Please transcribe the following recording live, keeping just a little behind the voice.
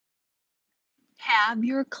Have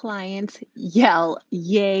your clients yell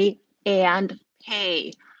yay and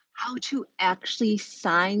pay. How to actually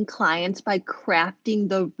sign clients by crafting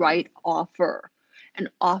the right offer. An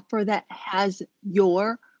offer that has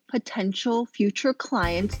your potential future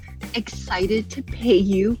clients excited to pay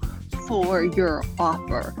you for your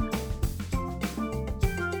offer.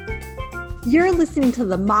 You're listening to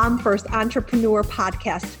the Mom First Entrepreneur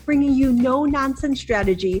Podcast, bringing you no-nonsense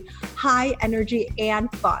strategy, high energy,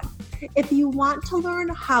 and fun. If you want to learn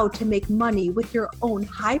how to make money with your own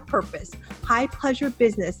high-purpose, high-pleasure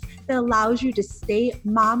business that allows you to stay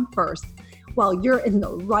mom first, well, you're in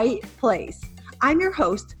the right place. I'm your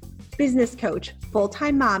host, business coach,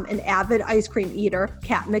 full-time mom, and avid ice cream eater,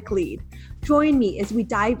 Kat McLeod. Join me as we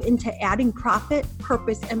dive into adding profit,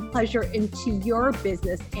 purpose, and pleasure into your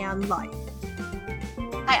business and life.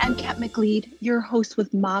 Hi, I'm Kat McLeod, your host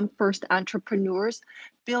with Mom First Entrepreneurs,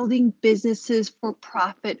 building businesses for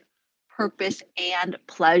profit, purpose, and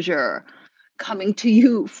pleasure. Coming to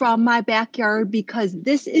you from my backyard because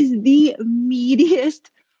this is the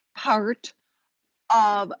meatiest part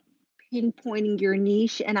of pinpointing your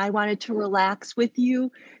niche, and I wanted to relax with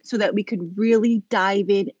you so that we could really dive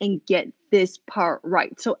in and get this part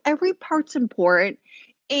right. So every part's important,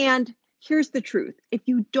 and here's the truth. If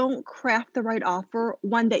you don't craft the right offer,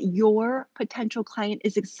 one that your potential client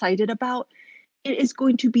is excited about, it is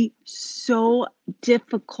going to be so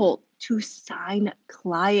difficult to sign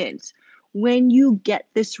clients. When you get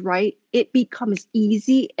this right, it becomes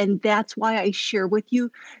easy. And that's why I share with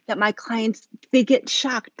you that my clients, they get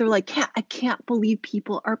shocked. They're like, Kat, I can't believe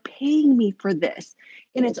people are paying me for this.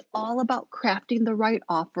 And it's all about crafting the right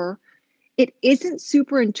offer. It isn't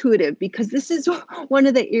super intuitive because this is one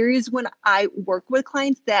of the areas when I work with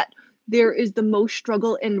clients that there is the most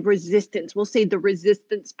struggle and resistance. We'll say the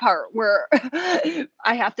resistance part where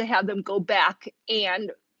I have to have them go back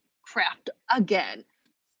and craft again.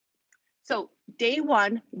 So day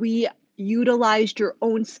one, we utilized your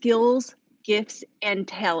own skills, gifts, and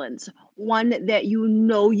talents. One that you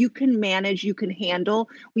know you can manage, you can handle.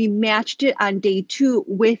 We matched it on day two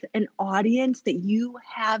with an audience that you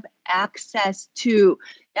have access to,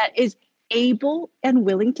 that is able and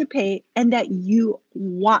willing to pay, and that you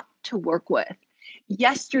want to work with.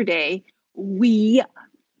 Yesterday, we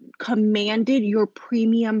commanded your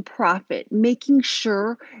premium profit, making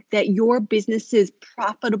sure that your business is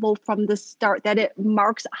profitable from the start, that it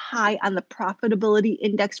marks high on the profitability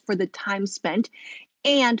index for the time spent.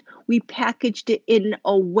 And we packaged it in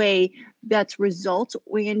a way that's results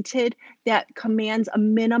oriented, that commands a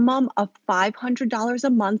minimum of $500 a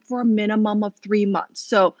month for a minimum of 3 months.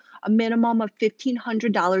 So a minimum of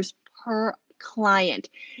 $1,500 per client.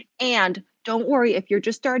 And don't worry if you're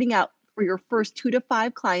just starting out. For your first 2 to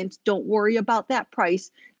 5 clients, don't worry about that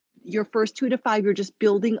price. Your first 2 to 5, you're just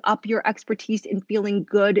building up your expertise and feeling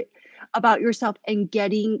good about yourself and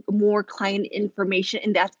getting more client information.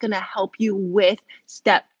 And that's going to help you with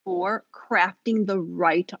step 4, crafting the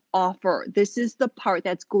right offer. This is the part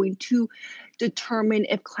that's going to determine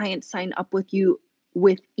if clients sign up with you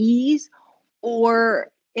with ease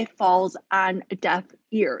or it falls on deaf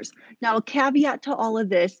ears. Now, a caveat to all of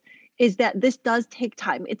this is that this does take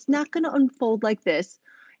time. It's not going to unfold like this.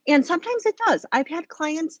 And sometimes it does. I've had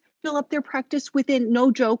clients fill up their practice within,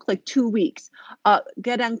 no joke, like 2 weeks,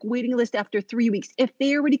 get on waiting list after 3 weeks. If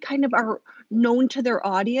they already kind of are known to their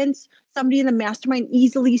audience, somebody in the mastermind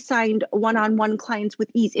easily signed one-on-one clients with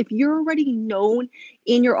ease. If you're already known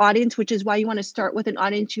in your audience, which is why you want to start with an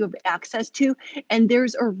audience you have access to, and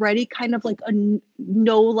there's already kind of like a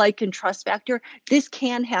know, like, and trust factor, this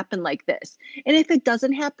can happen like this. And if it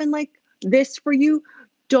doesn't happen like this for you,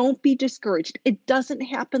 don't be discouraged. It doesn't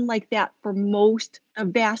happen like that for a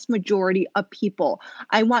vast majority of people.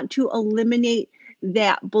 I want to eliminate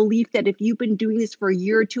that belief that if you've been doing this for a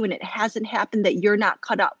year or two and it hasn't happened, that you're not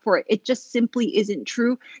cut out for it. It just simply isn't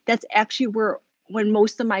true. That's actually when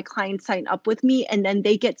most of my clients sign up with me, and then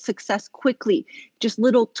they get success quickly, just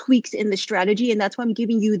little tweaks in the strategy. And that's why I'm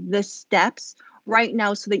giving you the steps right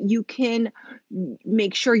now so that you can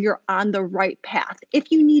make sure you're on the right path.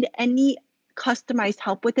 If you need any customized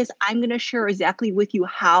help with this, I'm going to share exactly with you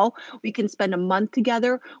how we can spend a month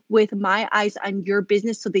together with my eyes on your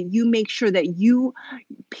business so that you make sure that you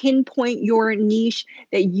pinpoint your niche,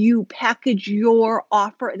 that you package your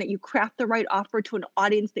offer, and that you craft the right offer to an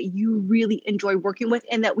audience that you really enjoy working with,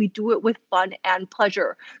 and that we do it with fun and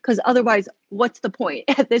pleasure. Because otherwise, what's the point?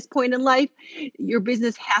 At this point in life, your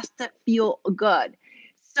business has to feel good.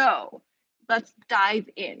 So let's dive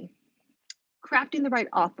in. Crafting the right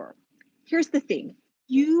offer. Here's the thing.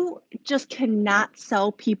 You just cannot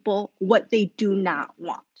sell people what they do not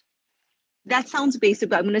want. that sounds basic,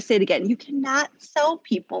 but I'm going to say it again. You cannot sell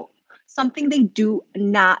people something they do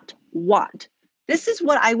not want. This is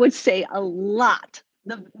what I would say a lot.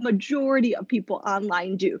 The majority of people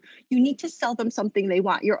online do. You need to sell them something they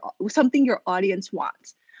want, something your audience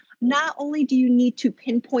wants. Not only do you need to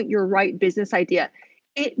pinpoint your right business idea,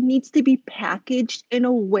 it needs to be packaged in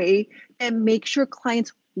a way that makes your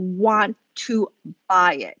clients want to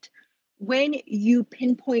buy it. When you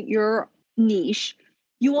pinpoint your niche,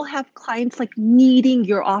 you will have clients like needing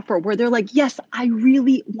your offer where they're like, yes, I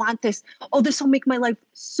really want this. Oh, this will make my life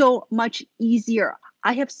so much easier.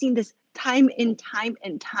 I have seen this time and time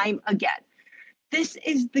and time again. This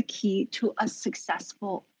is the key to a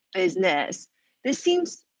successful business. This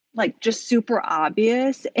seems like just super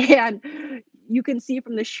obvious, and you can see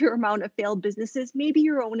from the sheer amount of failed businesses, maybe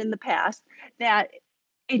your own in the past, that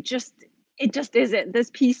it just it just isn't. This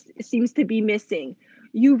piece seems to be missing.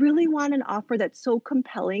 You really want an offer that's so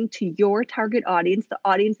compelling to your target audience, the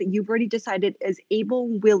audience that you've already decided is able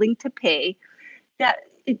and willing to pay, that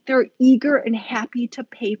they're eager and happy to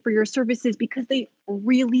pay for your services because they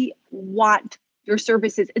really want your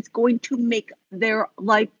services. It's going to make their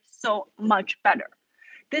life so much better.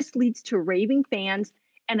 This leads to raving fans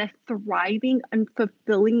and a thriving and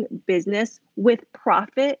fulfilling business with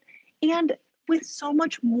profit and with so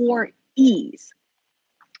much more ease.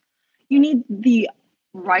 You need the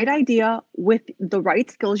right idea with the right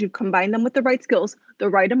skills. You combine them with the right skills, the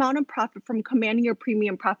right amount of profit from commanding your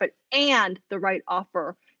premium profit, and the right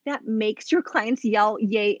offer that makes your clients yell,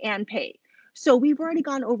 yay, and pay. So we've already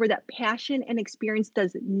gone over that passion and experience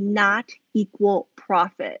does not equal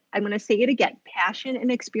profit. I'm going to say it again. Passion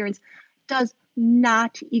and experience does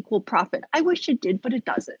not equal profit. I wish it did, but it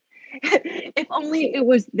doesn't. If only it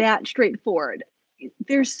was that straightforward.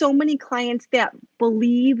 There's so many clients that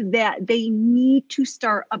believe that they need to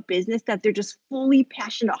start a business that they're just fully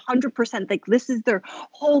passionate 100%, like this is their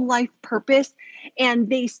whole life purpose, and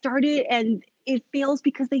they started and it fails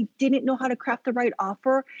because they didn't know how to craft the right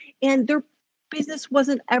offer, and their business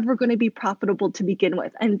wasn't ever going to be profitable to begin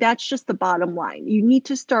with. And that's just the bottom line. You need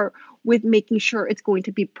to start with making sure it's going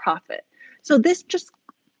to be profit. So this just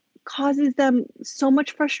causes them so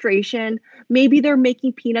much frustration. Maybe they're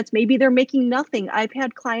making peanuts, maybe they're making nothing. I've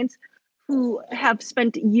had clients who have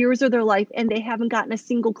spent years of their life and they haven't gotten a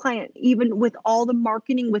single client, even with all the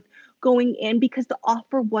marketing with going in, because the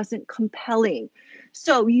offer wasn't compelling.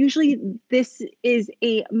 So usually this is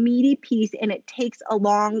a meaty piece and it takes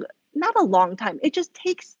not a long time. It just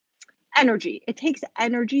takes energy. It takes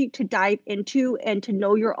energy to dive into and to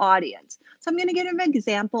know your audience. So I'm going to give an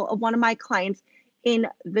example of one of my clients in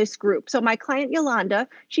this group. So my client Yolanda,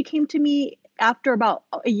 she came to me after about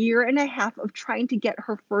a year and a half of trying to get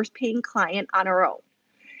her first paying client on her own.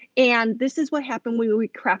 And this is what happened when we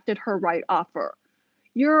crafted her right offer.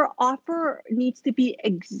 Your offer needs to be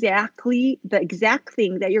exactly the exact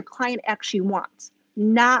thing that your client actually wants,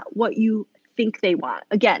 not what you think they want.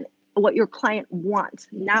 Again, what your client wants,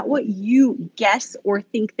 not what you guess or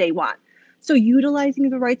think they want. So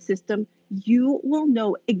utilizing the right system, you will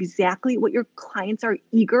know exactly what your clients are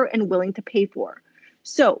eager and willing to pay for.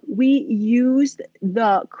 So we used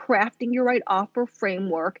the crafting your right offer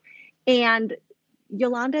framework, and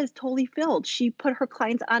Yolanda is totally filled. She put her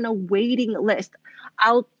clients on a waiting list.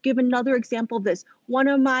 I'll give another example of this. One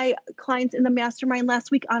of my clients in the mastermind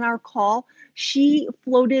last week on our call, she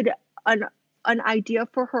floated an idea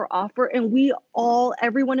for her offer, and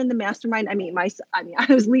everyone in the mastermind, I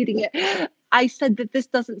was leading it. I said that this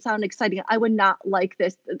doesn't sound exciting. I would not like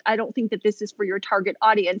this. I don't think that this is for your target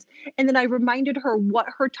audience. And then I reminded her what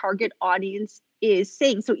her target audience is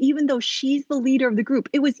saying. So even though she's the leader of the group,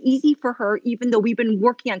 it was easy for her, even though we've been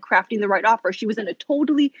working on crafting the right offer. She was in a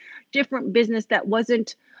totally different business that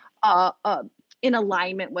wasn't in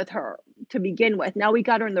alignment with her to begin with. Now we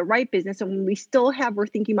got her in the right business, and we still have her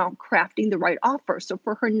thinking about crafting the right offer. So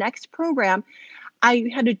for her next program, I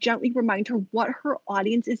had to gently remind her what her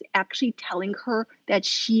audience is actually telling her that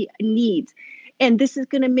she needs. And this is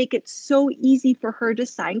going to make it so easy for her to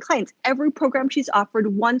sign clients. Every program she's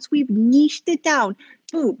offered, once we've niched it down,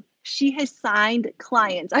 boom, she has signed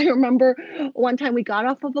clients. I remember one time we got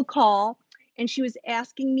off of a call and she was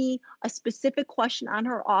asking me a specific question on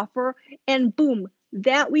her offer, and boom,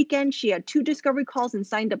 that weekend she had 2 discovery calls and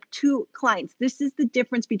signed up 2 clients. This is the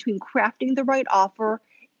difference between crafting the right offer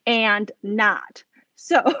and not.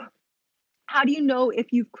 So how do you know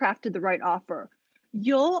if you've crafted the right offer?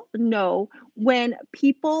 You'll know when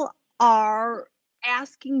people are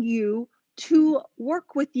asking you to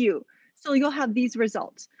work with you. So you'll have these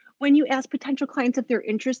results. When you ask potential clients if they're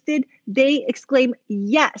interested, they exclaim,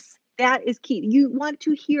 yes. That is key. You want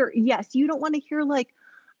to hear yes. You don't want to hear like,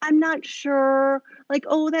 I'm not sure. Like,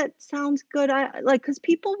 oh, that sounds good. I like, because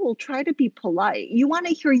people will try to be polite. You want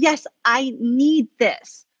to hear, yes, I need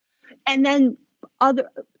this. And then other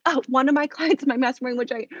one of my clients in my mastermind,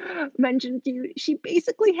 which I mentioned to you, she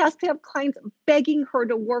basically has to have clients begging her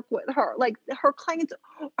to work with her. Like her clients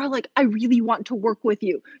are like, I really want to work with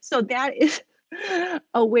you. So that is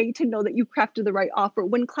a way to know that you crafted the right offer.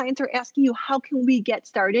 When clients are asking you, how can we get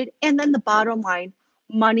started? And then the bottom line,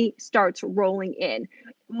 money starts rolling in.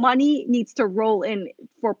 Money needs to roll in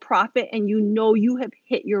for profit, and you know you have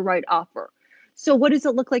hit your right offer. So what does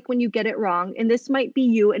it look like when you get it wrong? And this might be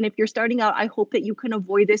you. And if you're starting out, I hope that you can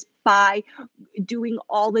avoid this by doing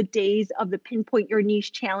all the days of the Pinpoint Your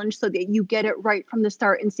Niche challenge so that you get it right from the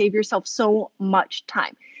start and save yourself so much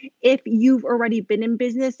time. If you've already been in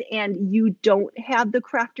business and you don't have the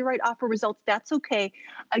craft your right offer results, that's okay.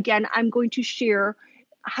 Again, I'm going to share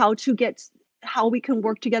how to get how we can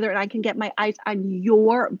work together, and I can get my eyes on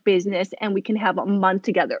your business and we can have a month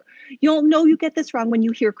together. You'll know you get this wrong when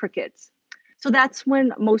you hear crickets. So that's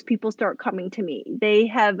when most people start coming to me. They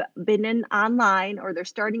have been in online or they're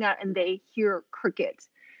starting out and they hear crickets.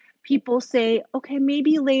 People say, okay,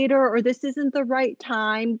 maybe later, or this isn't the right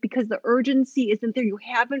time because the urgency isn't there. You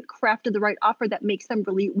haven't crafted the right offer that makes them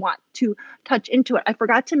really want to touch into it. I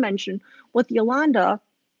forgot to mention with Yolanda,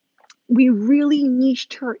 we really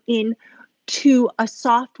niched her in to a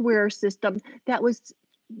software system that was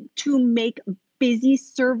to make busy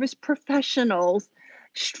service professionals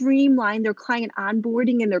streamline their client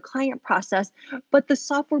onboarding and their client process. But the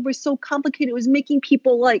software was so complicated, it was making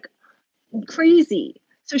people like crazy.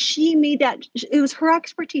 So she made that, it was her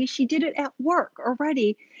expertise. She did it at work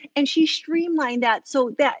already. And she streamlined that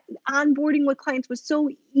so that onboarding with clients was so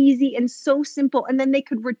easy and so simple. And then they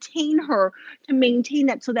could retain her to maintain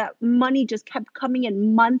that so that money just kept coming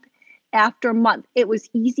in month after month. It was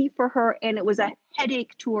easy for her and it was a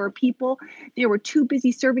headache to her people. They were too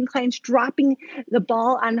busy serving clients, dropping the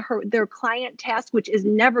ball on their client task, which is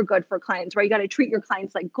never good for clients, right? You got to treat your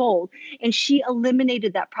clients like gold. And she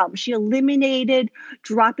eliminated that problem. She eliminated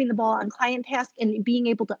dropping the ball on client tasks and being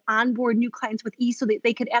able to onboard new clients with ease so that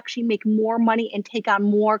they could actually make more money and take on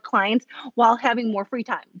more clients while having more free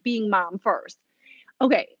time, being mom first.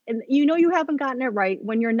 Okay. And you know you haven't gotten it right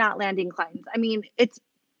when you're not landing clients. I mean,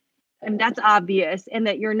 and that's obvious, and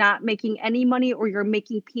that you're not making any money or you're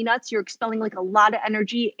making peanuts. You're expelling like a lot of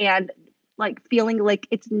energy and like feeling like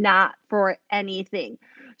it's not for anything.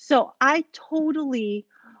 So I totally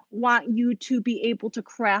want you to be able to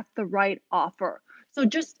craft the right offer. So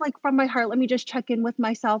just like from my heart, let me just check in with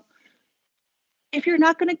myself. If you're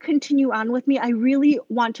not going to continue on with me, I really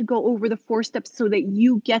want to go over the 4 steps so that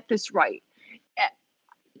you get this right.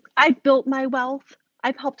 I've built my wealth.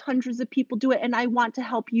 I've helped hundreds of people do it, and I want to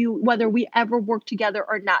help you whether we ever work together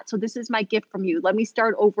or not. So this is my gift from you. Let me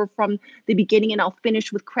start over from the beginning, and I'll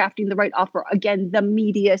finish with crafting the right offer. Again, the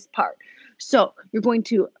meatiest part. So you're going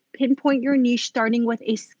to pinpoint your niche, starting with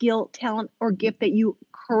a skill, talent, or gift that you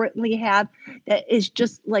currently have that is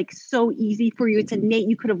just like so easy for you. It's innate.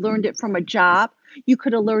 You could have learned it from a job. You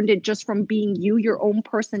could have learned it just from being you, your own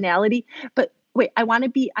personality. But wait,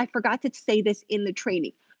 I forgot to say this in the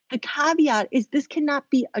training. The caveat is this cannot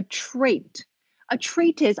be a trait. A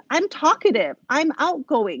trait is I'm talkative, I'm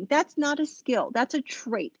outgoing. That's not a skill, that's a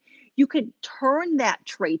trait. You could turn that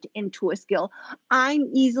trait into a skill. I'm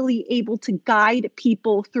easily able to guide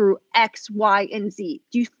people through X, Y, and Z.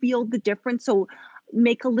 Do you feel the difference? So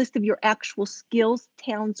make a list of your actual skills,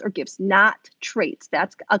 talents, or gifts, not traits.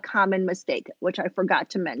 That's a common mistake, which I forgot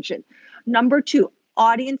to mention. Number 2,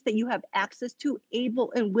 audience that you have access to,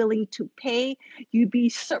 able and willing to pay. You'd be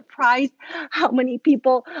surprised how many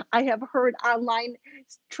people I have heard online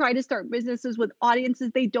try to start businesses with audiences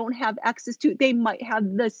they don't have access to. They might have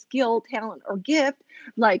the skill, talent, or gift.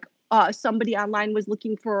 Like somebody online was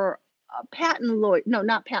looking for patent lawyer, no,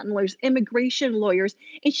 not patent lawyers, immigration lawyers,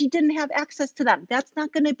 and she didn't have access to them. That's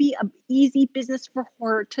not going to be an easy business for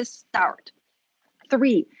her to start.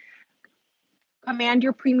 3, command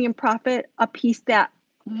your premium profit, a piece that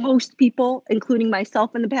most people, including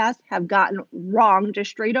myself in the past, have gotten wrong,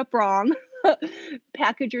 just straight up wrong.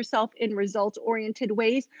 Package yourself in results oriented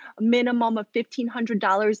ways, a minimum of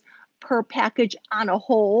 $1,500 per package on a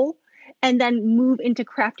whole, and then move into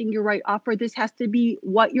crafting your right offer. This has to be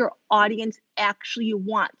what your audience actually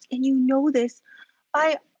wants. And you know this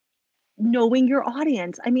by knowing your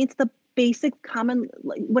audience. I mean, it's the basic common,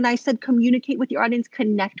 like, when I said communicate with your audience,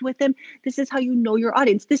 connect with them. This is how you know your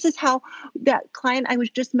audience. This is how that client I was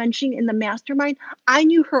just mentioning in the mastermind, I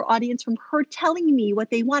knew her audience from her telling me what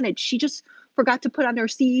they wanted. She just forgot to put on her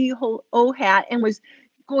CEO hat and was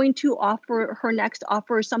going to offer her next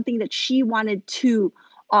offer something that she wanted to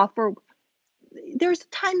offer. There's a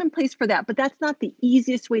time and place for that, but that's not the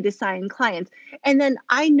easiest way to sign clients. And then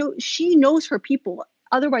I know she knows her people.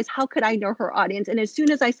 Otherwise, how could I know her audience? And as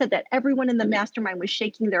soon as I said that, everyone in the mastermind was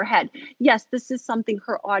shaking their head. Yes, this is something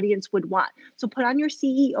her audience would want. So put on your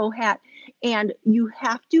CEO hat, and you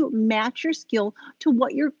have to match your skill to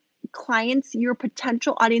what your clients, your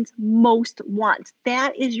potential audience most wants.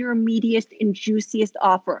 That is your meatiest and juiciest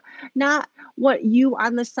offer, not what you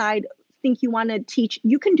on the side think you want to teach.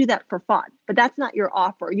 You can do that for fun, but that's not your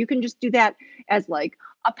offer. You can just do that as like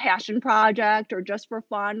a passion project or just for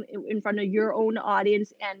fun in front of your own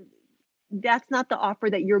audience. And that's not the offer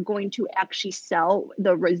that you're going to actually sell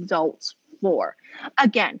the results for.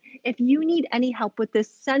 Again, if you need any help with this,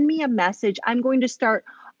 send me a message. I'm going to start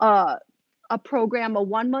a program, a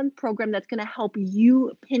 1-month program that's going to help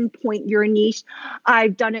you pinpoint your niche.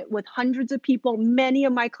 I've done it with hundreds of people. Many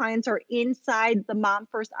of my clients are inside the Mom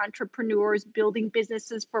First Entrepreneurs Building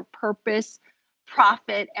Businesses for Purpose,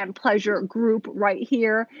 Profit, and Pleasure group right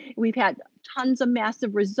here. We've had tons of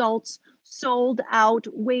massive results, sold out,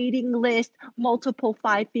 waiting list, multiple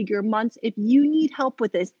 5-figure months. If you need help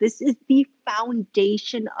with this, this is the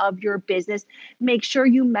foundation of your business. Make sure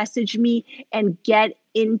you message me and get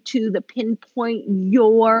into the Pinpoint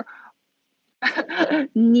Your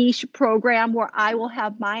Niche program, where I will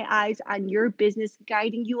have my eyes on your business,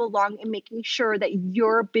 guiding you along and making sure that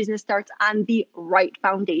your business starts on the right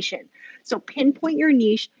foundation. So pinpoint your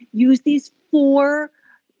niche, use these 4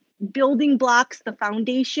 building blocks, the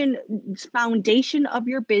foundation of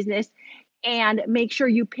your business, and make sure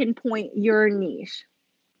you pinpoint your niche.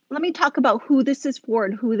 Let me talk about who this is for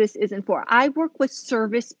and who this isn't for. I work with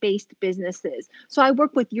service-based businesses. So I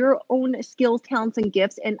work with your own skills, talents, and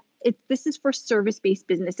gifts, and this is for service-based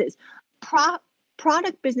businesses.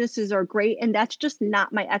 Product businesses are great, and that's just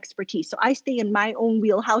not my expertise. So I stay in my own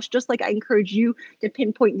wheelhouse, just like I encourage you to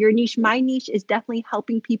pinpoint your niche. My niche is definitely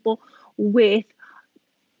helping people with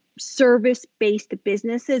service-based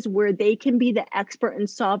businesses where they can be the expert and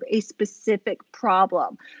solve a specific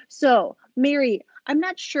problem. So, Mary, I'm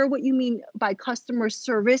not sure what you mean by customer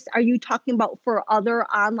service. Are you talking about for other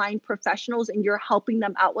online professionals and you're helping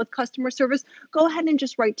them out with customer service? Go ahead and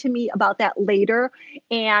just write to me about that later,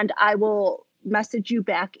 and I will message you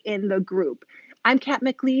back in the group. I'm Kat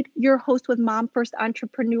McLeod, your host with Mom First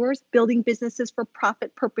Entrepreneurs, building businesses for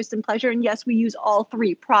profit, purpose, and pleasure. And yes, we use all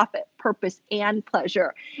 3: profit, purpose, and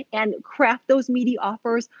pleasure. And craft those meaty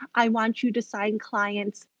offers. I want you to sign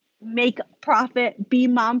clients, make profit, be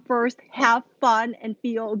mom first, have fun, and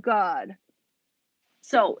feel good.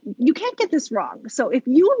 So you can't get this wrong. So if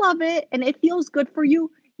you love it and it feels good for you,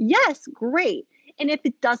 yes, great. And if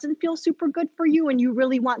it doesn't feel super good for you and you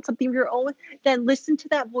really want something of your own, then listen to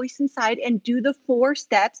that voice inside and do the 4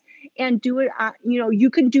 steps and do it.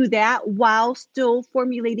 You can do that while still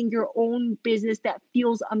formulating your own business that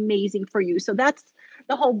feels amazing for you. So that's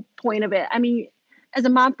the whole point of it. I mean, as a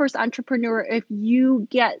mom first entrepreneur, if you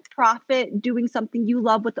get profit doing something you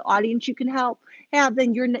love with the audience you can help,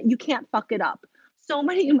 then you can't fuck it up. So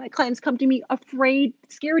many of my clients come to me afraid,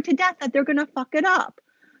 scared to death that they're going to fuck it up.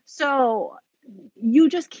 So you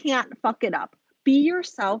just can't fuck it up. Be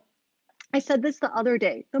yourself. I said this the other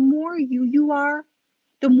day. The more you are,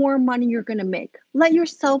 the more money you're going to make. Let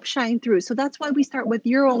yourself shine through. So that's why we start with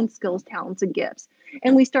your own skills, talents, and gifts.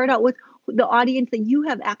 And we start out with the audience that you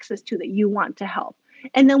have access to that you want to help.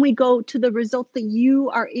 And then we go to the results that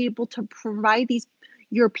you are able to provide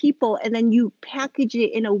your people, and then you package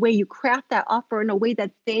it in a way, you craft that offer in a way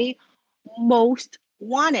that they most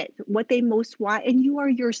want it, what they most want, and you are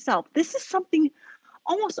yourself. This is something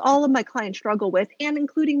almost all of my clients struggle with, and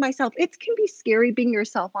including myself. It can be scary being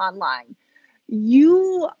yourself online.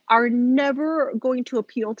 You are never going to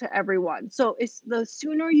appeal to everyone. So it's the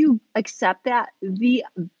sooner you accept that, the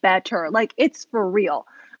better. Like, it's for real.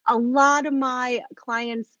 A lot of my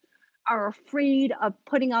clients are afraid of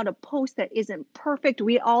putting out a post that isn't perfect.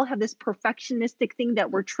 We all have this perfectionistic thing that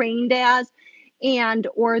we're trained as,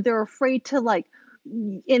 or they're afraid to, like,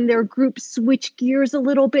 in their group, switch gears a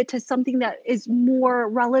little bit to something that is more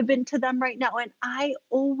relevant to them right now. And I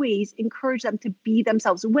always encourage them to be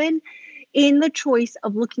themselves. When in the choice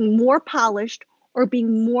of looking more polished or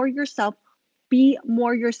being more yourself, be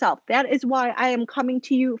more yourself. That is why I am coming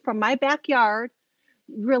to you from my backyard,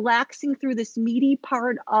 relaxing through this meaty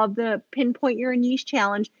part of the Pinpoint Your Niche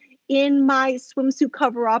Challenge in my swimsuit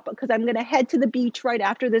cover up, because I'm going to head to the beach right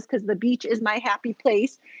after this, because the beach is my happy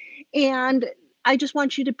place. And I just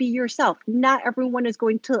want you to be yourself. Not everyone is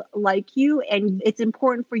going to like you, and it's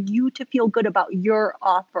important for you to feel good about your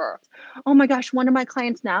offer. Oh my gosh, one of my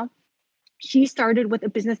clients now, She started with a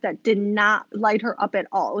business that did not light her up at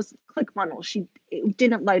all. It was ClickFunnels. It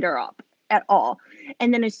didn't light her up at all.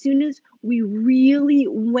 And then as soon as we really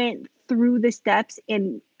went through the steps,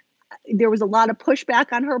 and there was a lot of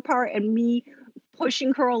pushback on her part and me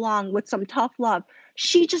pushing her along with some tough love,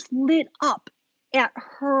 she just lit up at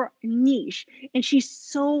her niche, and she's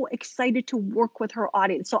so excited to work with her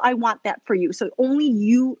audience. So I want that for you. So only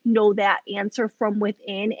you know that answer from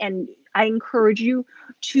within, and I encourage you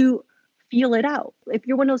to feel it out. If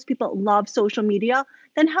you're one of those people that love social media,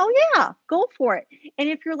 then hell yeah, go for it. And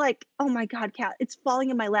if you're like, oh my God, Kat, it's falling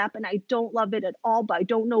in my lap and I don't love it at all, but I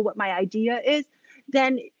don't know what my idea is,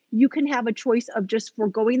 then you can have a choice of just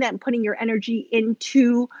foregoing that and putting your energy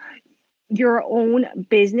into your own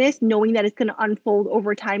business, knowing that it's going to unfold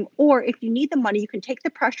over time. Or if you need the money, you can take the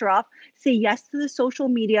pressure off, say yes to the social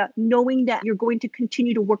media, knowing that you're going to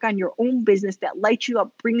continue to work on your own business that lights you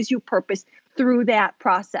up, brings you purpose through that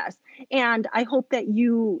process. And I hope that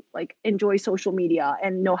you enjoy social media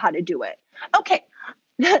and know how to do it. Okay.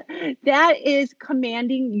 That is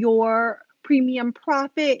commanding your premium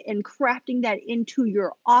profit and crafting that into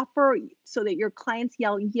your offer so that your clients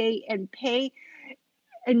yell yay and pay.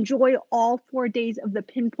 Enjoy all 4 days of the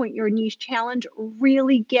Pinpoint Your Niche Challenge.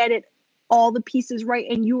 Really get it, all the pieces right,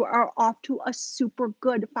 and you are off to a super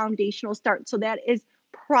good foundational start. So that is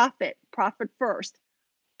profit first,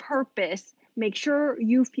 purpose. Make sure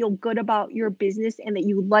you feel good about your business and that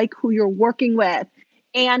you like who you're working with.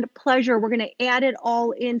 And pleasure. We're going to add it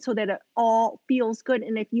all in so that it all feels good.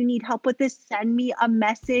 And if you need help with this, send me a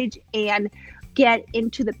message and get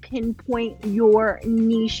into the Pinpoint Your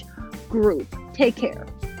Niche group. Take care.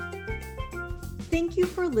 Thank you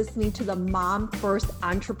for listening to the Mom First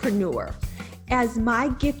Entrepreneur. As my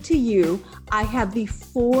gift to you, I have the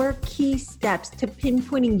 4 key steps to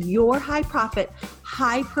pinpointing your high profit,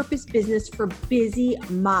 high purpose business for busy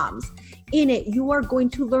moms. In it, you are going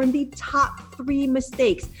to learn the top 3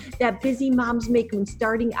 mistakes that busy moms make when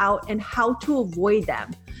starting out and how to avoid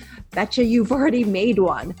them. Betcha you've already made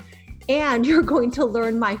one. And you're going to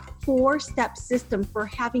learn my 4-step system for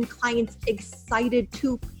having clients excited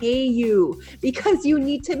to pay you, because you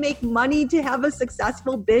need to make money to have a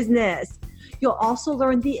successful business. You'll also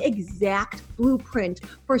learn the exact blueprint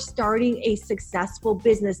for starting a successful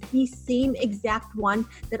business, the same exact one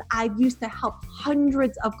that I've used to help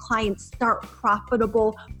hundreds of clients start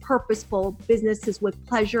profitable, purposeful businesses with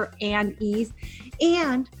pleasure and ease.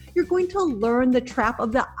 And you're going to learn the trap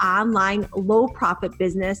of the online low profit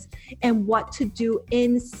business and what to do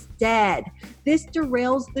instead. This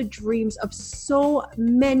derails the dreams of so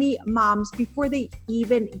many moms before they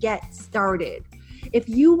even get started. If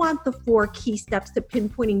you want the 4 key steps to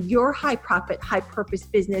pinpointing your high profit, high purpose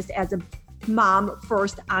business as a mom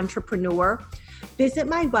first entrepreneur, visit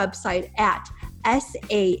my website at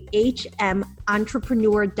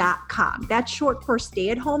SAHMentrepreneur.com. That's short for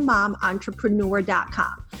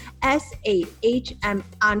stay-at-home-mom-entrepreneur.com.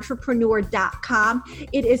 SAHMentrepreneur.com.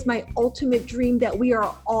 It is my ultimate dream that we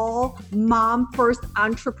are all mom-first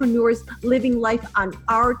entrepreneurs living life on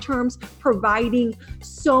our terms, providing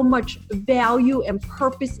so much value and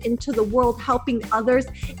purpose into the world, helping others,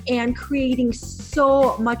 and creating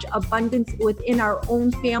so much abundance within our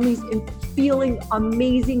own families and feeling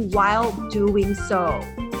amazing while doing so.